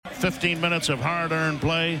15 minutes of hard-earned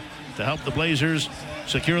play to help the Blazers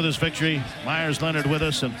secure this victory. Meyers Leonard with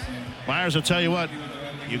us. And Meyers, I'll tell you what,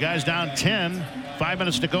 you guys down 10, 5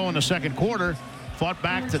 minutes to go in the second quarter, fought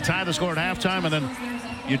back to tie the score at halftime, and then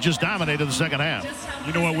you just dominated the second half.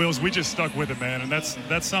 You know what, Wills, we just stuck with it, man, and that's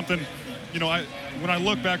something. When I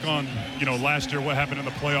look back on, last year, what happened in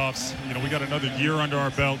the playoffs, we got another year under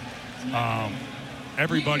our belt.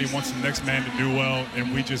 Everybody wants the next man to do well,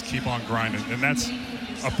 and we just keep on grinding. And that's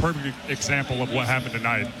a perfect example of what happened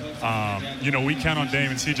tonight. We count on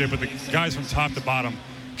Dame and CJ, but the guys from top to bottom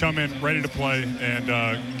come in ready to play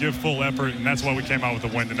and give full effort, and that's why we came out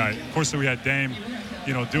with a win tonight. Of course, we had Dame,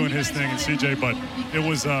 doing his thing, and CJ, but it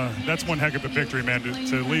was that's one heck of a victory, man,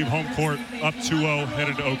 to leave home court up 2-0,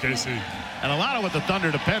 headed to OKC. And a lot of what the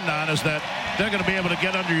Thunder depend on is that they're going to be able to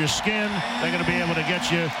get under your skin. They're going to be able to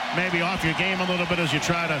get you maybe off your game a little bit as you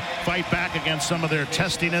try to fight back against some of their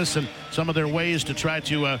testiness and some of their ways to try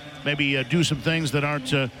to maybe do some things that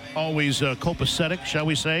aren't always copacetic, shall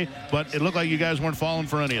we say. But it looked like you guys weren't falling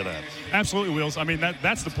for any of that. Absolutely, Wheels. I mean,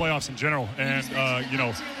 that's the playoffs in general. And,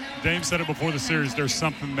 Dame said it before the series, there's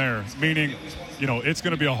something there. Meaning, it's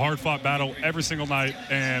going to be a hard-fought battle every single night.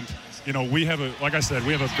 And, we have like I said,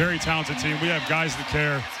 we have a very talented team. We have guys that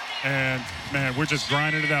care. And, man, we're just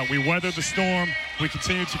grinding it out. We weathered the storm. We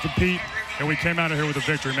continue to compete. And we came out of here with a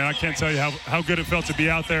victory, man. I can't tell you how good it felt to be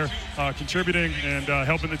out there contributing and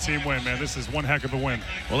helping the team win, man. This is one heck of a win.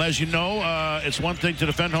 Well, as you know, it's one thing to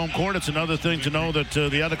defend home court. It's another thing to know that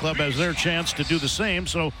the other club has their chance to do the same.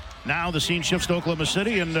 So now the scene shifts to Oklahoma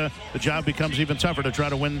City, and the job becomes even tougher to try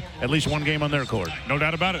to win at least one game on their court. No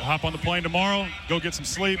doubt about it. Hop on the plane tomorrow, go get some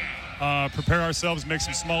sleep, prepare ourselves, make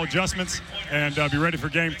some small adjustments, and be ready for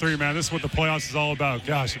Game 3, man. This is what the playoffs is all about.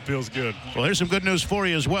 Gosh, it feels good. Well, here's some good news for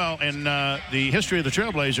you as well. In the history of the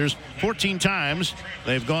Trailblazers, 14 times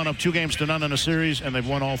they've gone up 2-0 in a series, and they've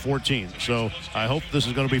won all 14. So I hope this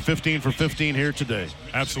is going to be 15 for 15 here today.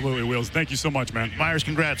 Absolutely, Wheels. Thank you so much, man. Meyers,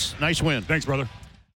 congrats. Nice win. Thanks, brother.